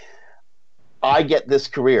 I get this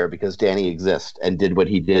career because Danny exists and did what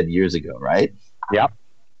he did years ago, right? Yep.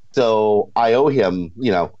 So I owe him,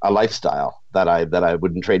 a lifestyle that I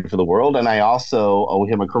wouldn't trade for the world, and I also owe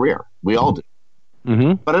him a career. We all do.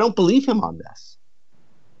 Mm-hmm. But I don't believe him on this.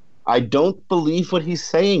 I don't believe what he's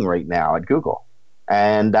saying right now at Google.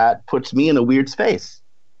 And that puts me in a weird space.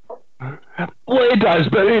 Well, it does,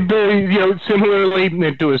 but similarly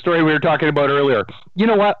to a story we were talking about earlier, you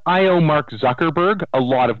know what? I owe Mark Zuckerberg a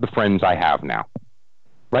lot of the friends I have now.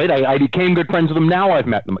 Right? I became good friends with them. Now I've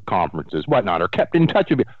met them at conferences, whatnot, or kept in touch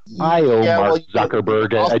with me. I owe Mark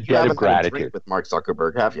Zuckerberg a debt of gratitude. With Mark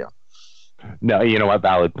Zuckerberg, have you? No, you know what?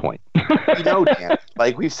 Valid point. Dan,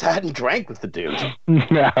 we've sat and drank with the dude.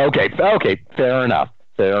 Okay, fair enough.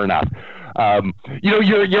 You're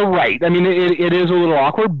right. I mean, it is a little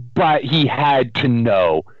awkward, but he had to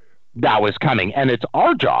know that was coming, and it's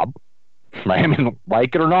our job, right? I mean,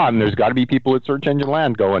 like it or not, and there's got to be people at Search Engine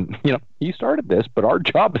Land going, he started this, but our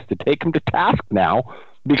job is to take him to task now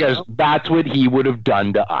because that's what he would have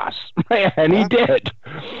done to us, and he did.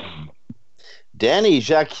 Danny,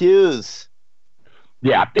 Jacques Hughes.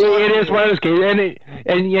 Yeah, it is one of those cases, and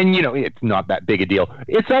it's not that big a deal.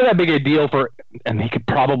 It's not that big a deal and they could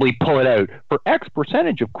probably pull it out for X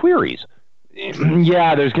percentage of queries.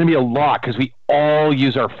 Yeah, there's going to be a lot because we all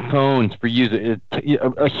use our phones for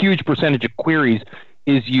a huge percentage of queries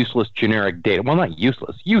is useless generic data. Well, not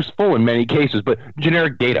useless, useful in many cases, but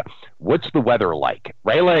generic data. What's the weather like,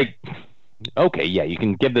 right? Okay, yeah, you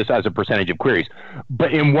can give this as a percentage of queries,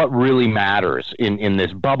 but in what really matters in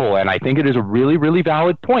this bubble, and I think it is a really, really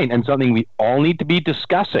valid point and something we all need to be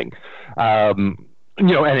discussing. And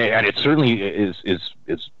it certainly is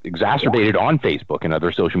exacerbated on Facebook and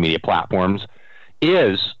other social media platforms,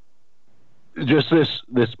 is just this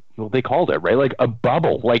what they called it, right? Like a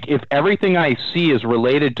bubble. Like if everything I see is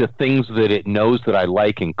related to things that it knows that I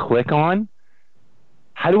like and click on,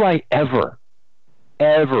 how do I ever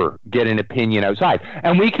get an opinion outside?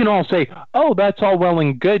 And we can all say, oh, that's all well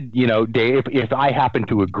and good, Dave, if I happen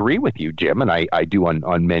to agree with you, Jim, and I do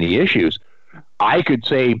on many issues. I could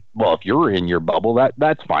say, well, if you're in your bubble,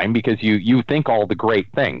 that's fine because you think all the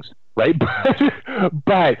great things, right?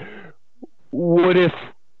 But what if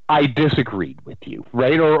I disagreed with you,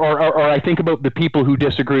 right? Or I think about the people who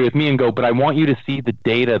disagree with me and go, but I want you to see the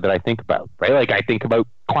data that I think about, right? Like I think about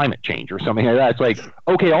climate change or something like that. It's like,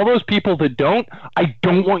 okay, all those people that don't, I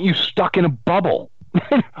don't want you stuck in a bubble.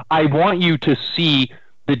 I want you to see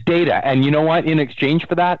the data. And you know what? In exchange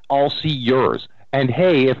for that, I'll see yours. And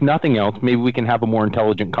hey, if nothing else, maybe we can have a more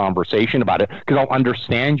intelligent conversation about it because I'll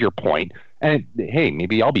understand your point. And hey,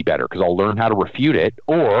 maybe I'll be better because I'll learn how to refute it,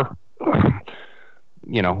 or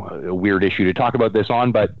a weird issue to talk about this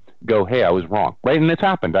on, but go, hey, I was wrong, right? And it's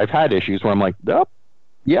happened. I've had issues where I'm like, oh,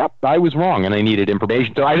 yep, I was wrong, and I needed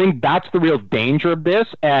information. So I think that's the real danger of this.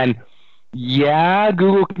 And yeah,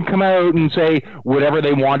 Google can come out and say whatever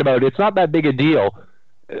they want about it. It's not that big a deal.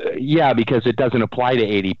 Because it doesn't apply to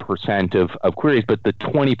 80% of queries, but the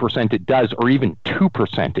 20% it does, or even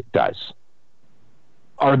 2% it does,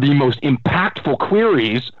 are the most impactful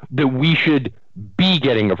queries that we should be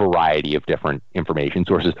getting a variety of different information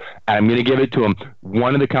sources. And I'm going to give it to them.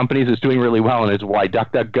 One of the companies that's doing really well, and is why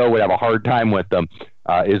DuckDuckGo would have a hard time with them,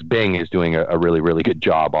 is Bing is doing a really, really good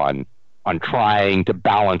job on trying to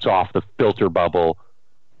balance off the filter bubble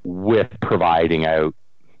with providing out,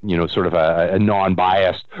 sort of a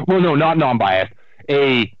non-biased, well, no, not non-biased,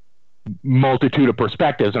 a multitude of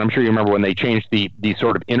perspectives. And I'm sure you remember when they changed the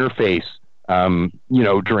sort of interface,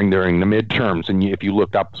 during the midterms, and if you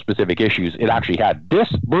looked up specific issues, it actually had this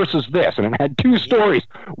versus this, and it had two stories,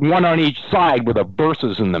 one on each side with a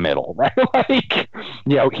versus in the middle, right? Like,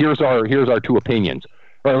 here's our two opinions,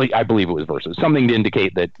 or at least I believe it was versus, something to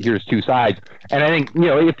indicate that here's two sides. And I think,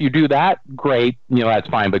 if you do that, great, that's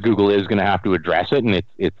fine, but Google is going to have to address it, and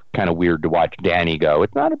it's kind of weird to watch Danny go,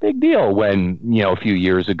 it's not a big deal, when, a few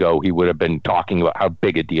years ago he would have been talking about how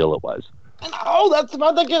big a deal it was. That's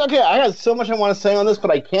about the good. Okay, I got so much I want to say on this, but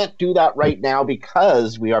I can't do that right now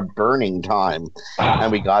because we are burning time,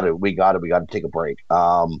 and we got to take a break.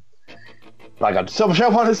 But I got so much I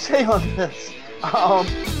want to say on this.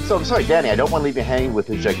 So I'm sorry, Danny. I don't want to leave you hanging with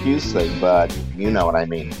the Jacques Hughes thing, but you know what I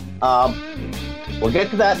mean. We'll get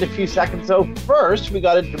to that in a few seconds. So first, we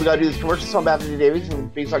got to do this commercial song by Anthony Davies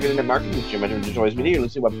and Beanstalk Internet Marketing with Jim Edwards Enjoys Media. You're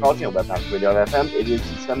listening to WebCulture on WebMasterRadio.fm. It is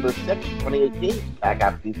December 6th, 2018. Back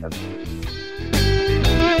after these messages.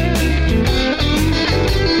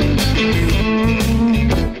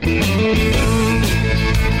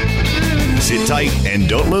 Sit tight and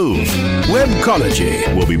don't move. Webcology.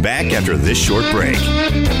 We'll be back after this short break.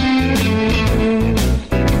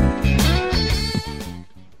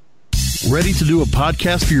 Ready to do a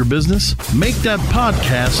podcast for your business? Make that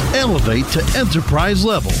podcast elevate to enterprise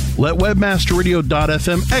level. Let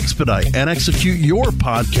webmasterradio.fm expedite and execute your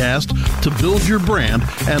podcast to build your brand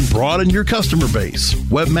and broaden your customer base.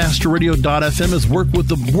 Webmasterradio.fm has worked with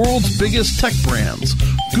the world's biggest tech brands,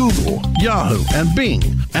 Google, Yahoo, and Bing,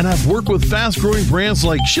 and have worked with fast-growing brands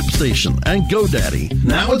like ShipStation and GoDaddy.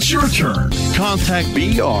 Now it's your turn. Contact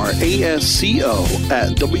BRASCO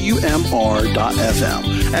at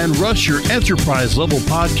WMR.fm and rush your enterprise-level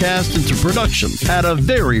podcast into production at a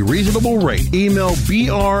very reasonable rate. Email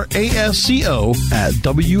BRASCO at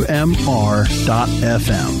WMR.fm.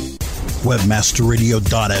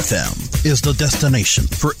 Webmasterradio.fm is the destination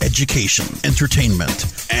for education,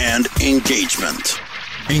 entertainment, and engagement.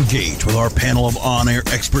 Engage with our panel of on-air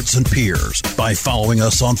experts and peers by following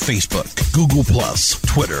us on Facebook, Google+,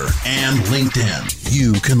 Twitter, and LinkedIn.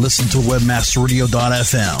 You can listen to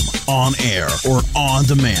webmasterradio.fm on air or on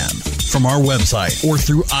demand from our website or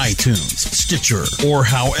through iTunes, Stitcher, or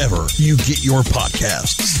however you get your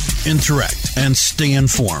podcasts. Interact and stay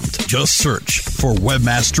informed. Just search for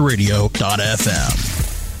webmasterradio.fm.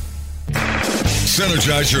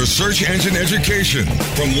 Synergize your search engine education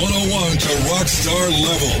from 101 to rockstar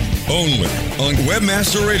level. Only on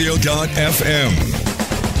webmasterradio.fm.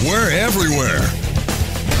 We're everywhere.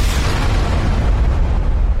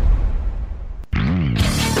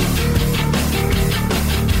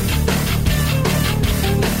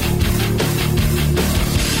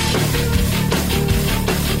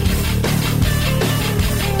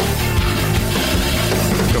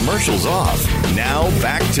 Commercials off. Now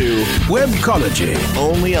back to Webcology.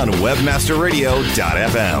 Only on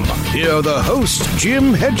webmasterradio.fm. Here are the hosts,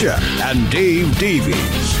 Jim Hedger and Dave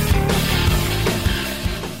Davies.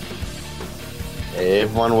 Hey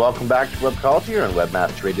everyone, welcome back to WebCulture here on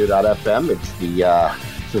WebmasterRadio.fm. It's the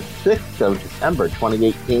 6th of December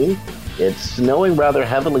 2018. It's snowing rather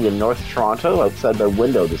heavily in North Toronto. Outside my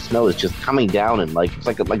window, the snow is just coming down and it's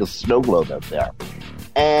like a snow globe out there.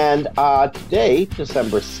 And today,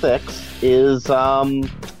 December 6th, is the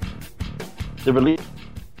release.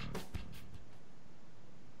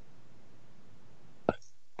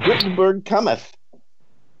 Gutenberg cometh.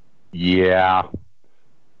 Yeah.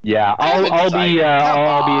 Yeah, I'll be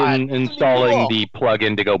installing the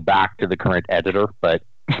plugin to go back to the current editor, but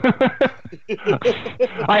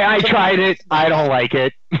I tried it. I don't like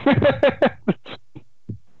it.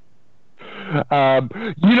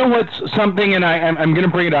 You know what's something, and I'm going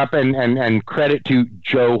to bring it up and credit to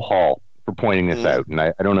Joe Hall for pointing this out. And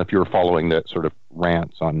I don't know if you were following the sort of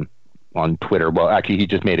rants on Twitter. Well, actually, he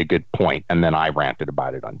just made a good point, and then I ranted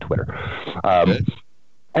about it on Twitter.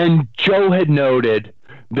 And Joe had noted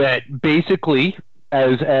that basically,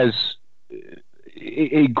 as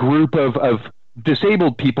a group of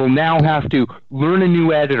disabled people now have to learn a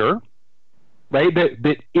new editor, right?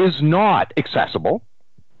 That is not accessible.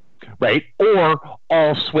 Right, or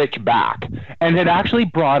all switch back, and had actually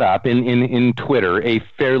brought up in Twitter a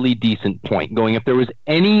fairly decent point, going, if there was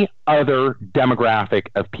any other demographic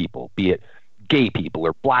of people, be it gay people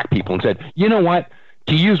or black people, and said, you know what,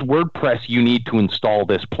 to use WordPress, you need to install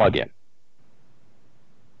this plugin.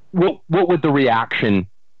 What would the reaction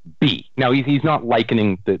be? Now, he's not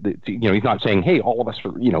likening he's not saying, hey, all of us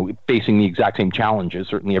are, facing the exact same challenges.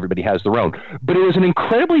 Certainly everybody has their own. But it was an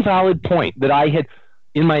incredibly valid point that I had,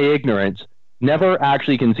 in my ignorance, never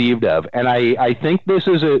actually conceived of. And I think this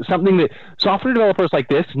is something that software developers like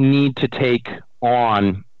this need to take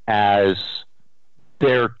on as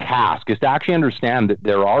their task, is to actually understand that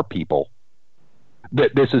there are people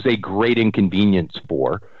that this is a great inconvenience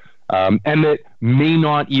for, and that may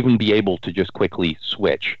not even be able to just quickly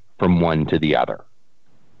switch from one to the other.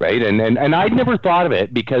 Right? And I'd never thought of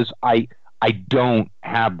it because I don't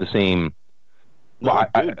have the same... No,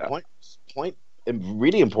 point. A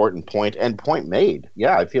really important point, and point made.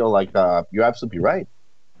 Yeah, I feel like you're absolutely right.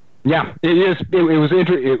 Yeah, it is.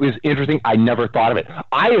 It was interesting. I never thought of it.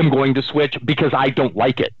 I am going to switch because I don't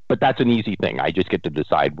like it, but that's an easy thing. I just get to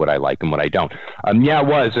decide what I like and what I don't. Yeah, it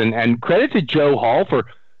was, and credit to Joe Hall for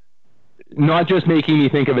not just making me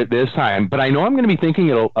think of it this time, but I know I'm going to be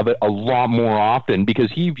thinking of it a lot more often,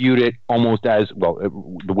 because he viewed it almost as, well,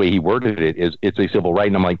 the way he worded it is, it's a civil right,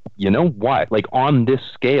 and I'm like, you know what? Like, on this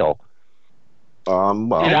scale,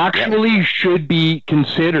 it actually should be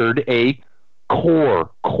considered a core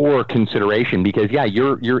consideration, because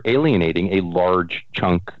you're alienating a large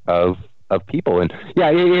chunk of people, and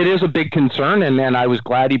it is a big concern, and I was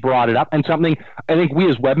glad he brought it up, and something I think we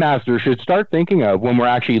as webmasters should start thinking of when we're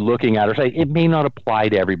actually looking at it. Say, it may not apply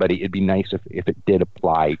to everybody. It'd be nice if it did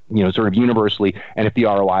apply, sort of universally, and if the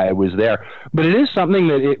ROI was there. But it is something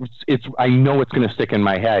that it's I know it's going to stick in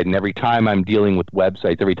my head, and every time I'm dealing with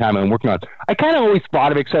websites, every time I'm working on it, I kind of always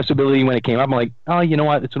thought of accessibility when it came up. I'm like, oh, you know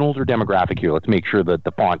what? It's an older demographic here. Let's make sure that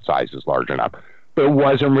the font size is large enough. But it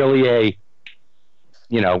wasn't really a,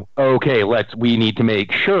 okay, we need to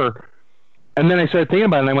make sure. And then I started thinking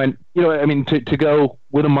about it, and I went, to go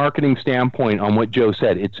with a marketing standpoint on what Joe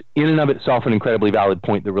said, it's in and of itself an incredibly valid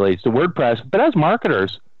point that relates to WordPress. But as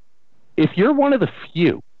marketers, if you're one of the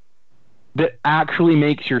few that actually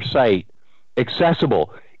makes your site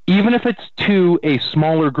accessible, even if it's to a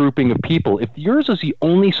smaller grouping of people, if yours is the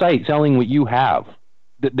only site selling what you have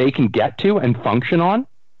that they can get to and function on,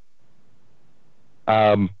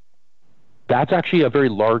 that's actually a very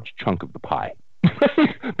large chunk of the pie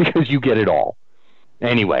because you get it all.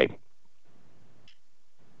 Anyway,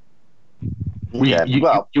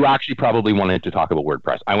 you actually probably wanted to talk about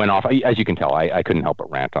WordPress. I went off, as you can tell, I couldn't help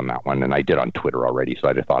but rant on that one, and I did on Twitter already, so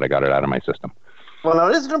I just thought I got it out of my system. Well, no,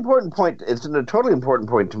 it is an important point. It's a totally important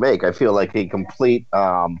point to make. I feel like a complete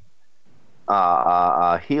heel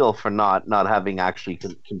for not having actually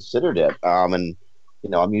considered it. And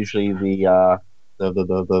I'm usually I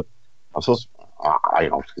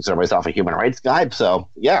don't consider myself a human rights guy, so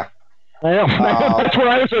yeah. I know. That's where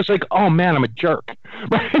I was just like, oh man, I'm a jerk.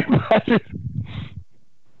 Well,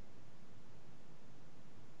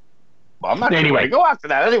 I'm not going to go after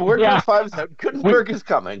that. I think WordPress 5 Gutenberg is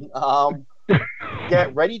coming.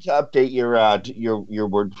 Get ready to update your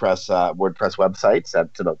WordPress websites.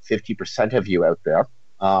 That's about 50% of you out there.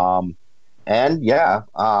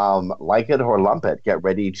 Like it or lump it. Get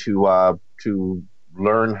ready to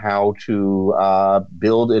learn how to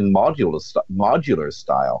build in modular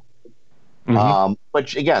style,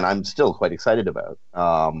 which again I'm still quite excited about.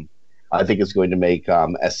 I think it's going to make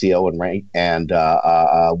SEO and rank and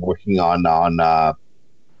working on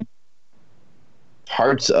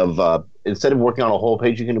parts of instead of working on a whole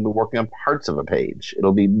page, you're going to be working on parts of a page.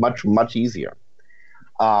 It'll be much easier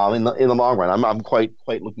in the long run. I'm quite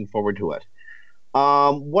looking forward to it.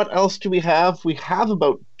 What else do we have? We have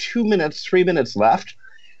about 3 minutes left.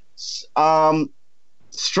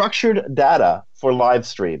 Structured data for live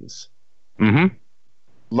streams.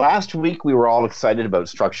 Last week, we were all excited about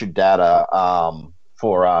structured data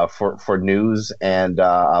for news and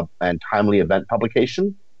timely event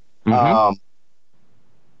publication.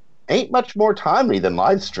 Ain't much more timely than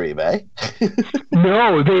live stream, eh?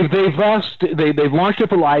 No, they've launched it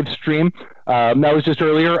for live stream. That was just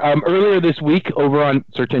earlier. Earlier this week, over on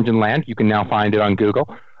Search Engine Land, you can now find it on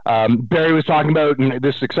Google. Barry was talking about, and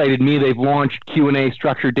this excited me. They've launched Q&A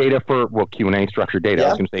structured data for Q&A structured data. Yeah.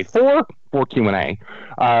 I was going to say for Q&A.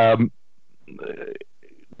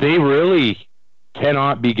 They really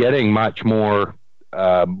cannot be getting much more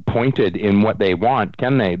pointed in what they want,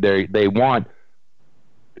 can they? They want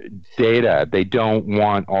data. They don't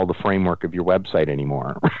want all the framework of your website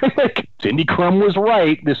anymore. Cindy Crum was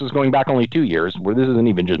right. This is going back only 2 years, where this isn't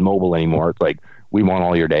even just mobile anymore. It's like, we want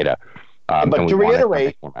all your data. But to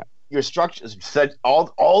reiterate, your structures said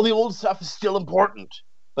all the old stuff is still important,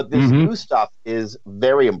 but this new stuff is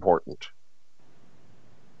very important.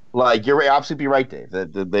 Like, you're absolutely right, Dave.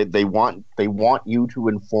 They want you to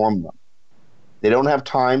inform them. They don't have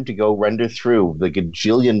time to go render through the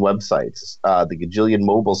gajillion websites, the gajillion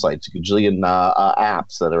mobile sites, the gajillion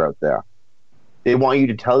apps that are out there. They want you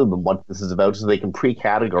to tell them what this is about so they can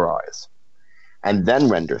pre-categorize and then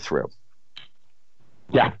render through.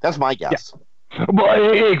 Yeah. That's my guess. Yeah.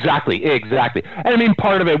 Well, exactly. And I mean,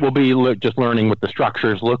 part of it will be just learning what the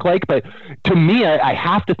structures look like. But to me, I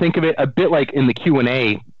have to think of it a bit like in the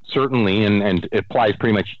Q&A, certainly, and it applies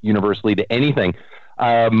pretty much universally to anything.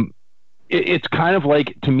 It's kind of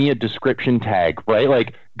like, to me, a description tag, right?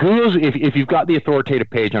 Like, Google's, if you've got the authoritative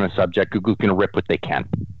page on a subject, Google's going to rip what they can,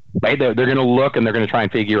 right? They're going to look and they're going to try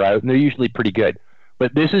and figure out, and they're usually pretty good.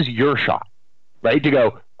 But this is your shot, right? To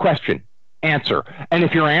go, question, answer. And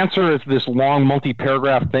if your answer is this long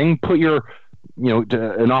multi-paragraph thing, put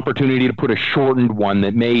an opportunity to put a shortened one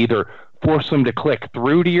that may either force them to click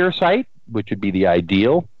through to your site, which would be the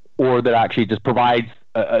ideal, or that actually just provides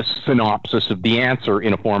a synopsis of the answer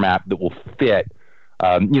in a format that will fit,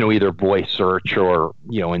 either voice search or,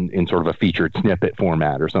 in sort of a featured snippet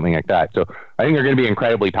format or something like that. So I think they're going to be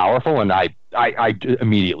incredibly powerful. And I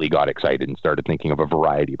immediately got excited and started thinking of a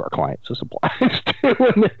variety of our clients as suppliers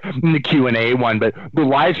in the Q&A one. But the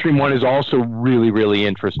live stream one is also really, really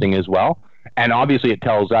interesting as well. And obviously it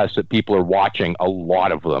tells us that people are watching a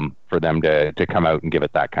lot of them for them to come out and give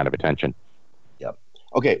it that kind of attention.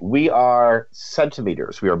 Okay, we are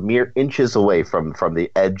centimeters. We are mere inches away from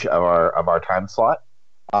the edge of our time slot.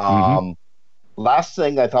 Last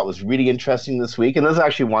thing I thought was really interesting this week, and this is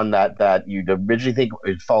actually one that you'd originally think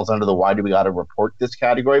it falls under the why do we got to report this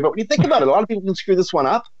category, but when you think about it, a lot of people can screw this one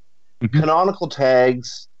up. Canonical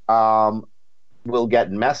tags will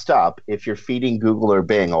get messed up if you're feeding Google or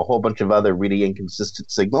Bing a whole bunch of other really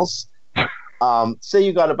inconsistent signals. Say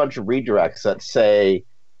you got a bunch of redirects that say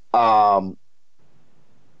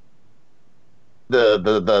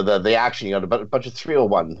the action, you got a bunch of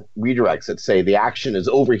 301 redirects that say the action is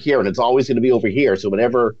over here and it's always going to be over here. So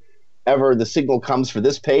whenever the signal comes for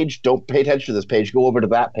this page, don't pay attention to this page, go over to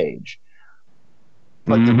that page.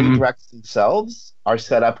 But the redirects themselves are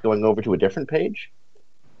set up going over to a different page.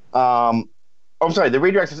 The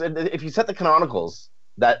redirects, if you set the canonicals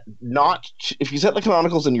if you set the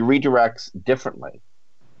canonicals and your redirects differently,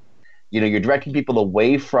 you're directing people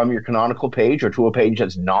away from your canonical page or to a page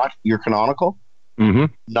that's not your canonical.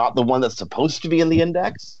 Not the one that's supposed to be in the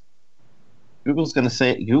index. Google's going to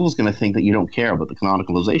think that you don't care about the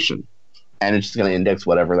canonicalization, and it's just going to index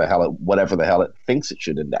whatever the hell it thinks it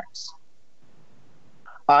should index.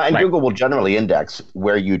 And right. Google will generally index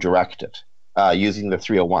where you direct it using the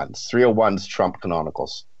 301s. 301s trump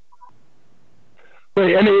canonicals.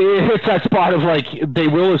 Right, and it's that spot of like they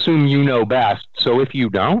will assume you know best. So if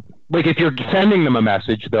you don't, like if you're sending them a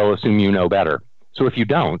message, they'll assume you know better. So if you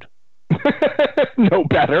don't know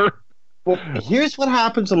better. Well, here's what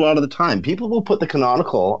happens a lot of the time. People will put the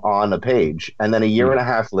canonical on a page, and then a year and a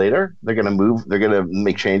half later, they're going to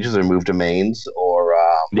make changes or move domains or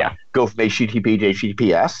go from HTTP to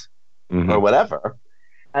HTTPS or whatever,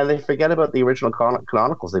 and they forget about the original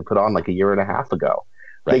canonicals they put on like a year and a half ago.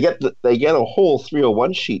 Right. They get a whole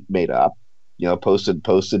 301 sheet made up,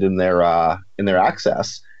 posted in their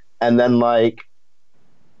access, and then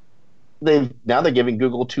they're giving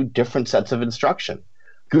Google two different sets of instruction.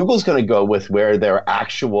 Google's going to go with where their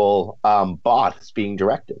actual bot is being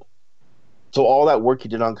directed. So all that work you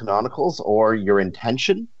did on canonicals or your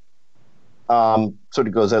intention sort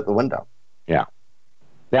of goes out the window. Yeah.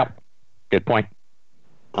 Yep. Good point.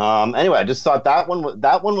 Anyway, I just thought that one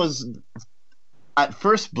was at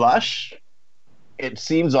first blush, it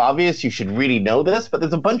seems obvious you should really know this, but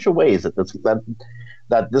there's a bunch of ways that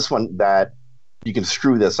you can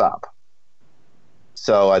screw this up.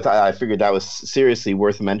 So I figured that was seriously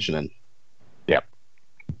worth mentioning. Yep.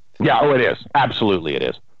 Yeah, oh, it is. Absolutely, it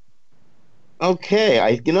is.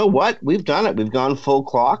 Okay, you know what? We've done it. We've gone full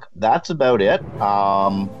clock. That's about it.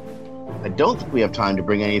 I don't think we have time to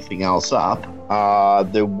bring anything else up.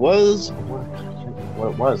 There was...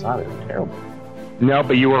 What it was? That was terrible. No,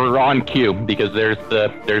 but you were on cue because there's the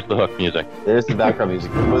hook music. There's the background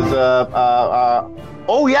music. It was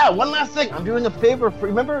oh yeah, one last thing. I'm doing a favor for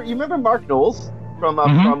you remember Mark Knowles from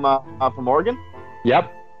Oregon?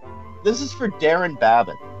 Yep. This is for Darren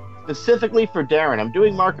Babin. Specifically for Darren. I'm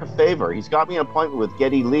doing Mark a favor. He's got me an appointment with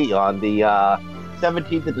Geddy Lee on the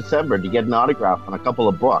 17th of December to get an autograph on a couple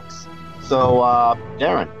of books. So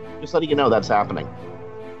Darren, just letting you know that's happening.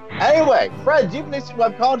 Anyway, friends, you've listened to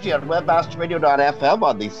Webcology on webmasterradio.fm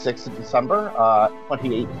on the 6th of December,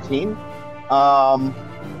 2018.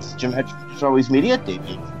 This is Jim Hedge from Digital Always Media, Dave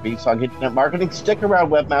from Beanstalk Internet Marketing. Stick around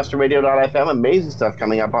webmasterradio.fm. Amazing stuff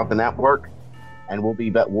coming up on the network. And we'll be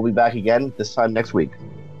back again this time next week.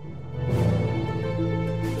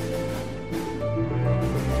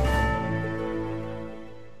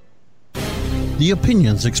 The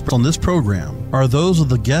opinions expressed on this program are those of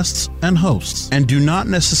the guests and hosts and do not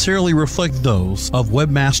necessarily reflect those of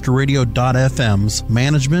webmasterradio.fm's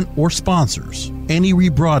management or sponsors. Any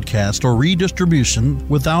rebroadcast or redistribution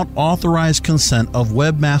without authorized consent of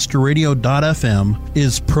webmasterradio.fm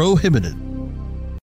is prohibited.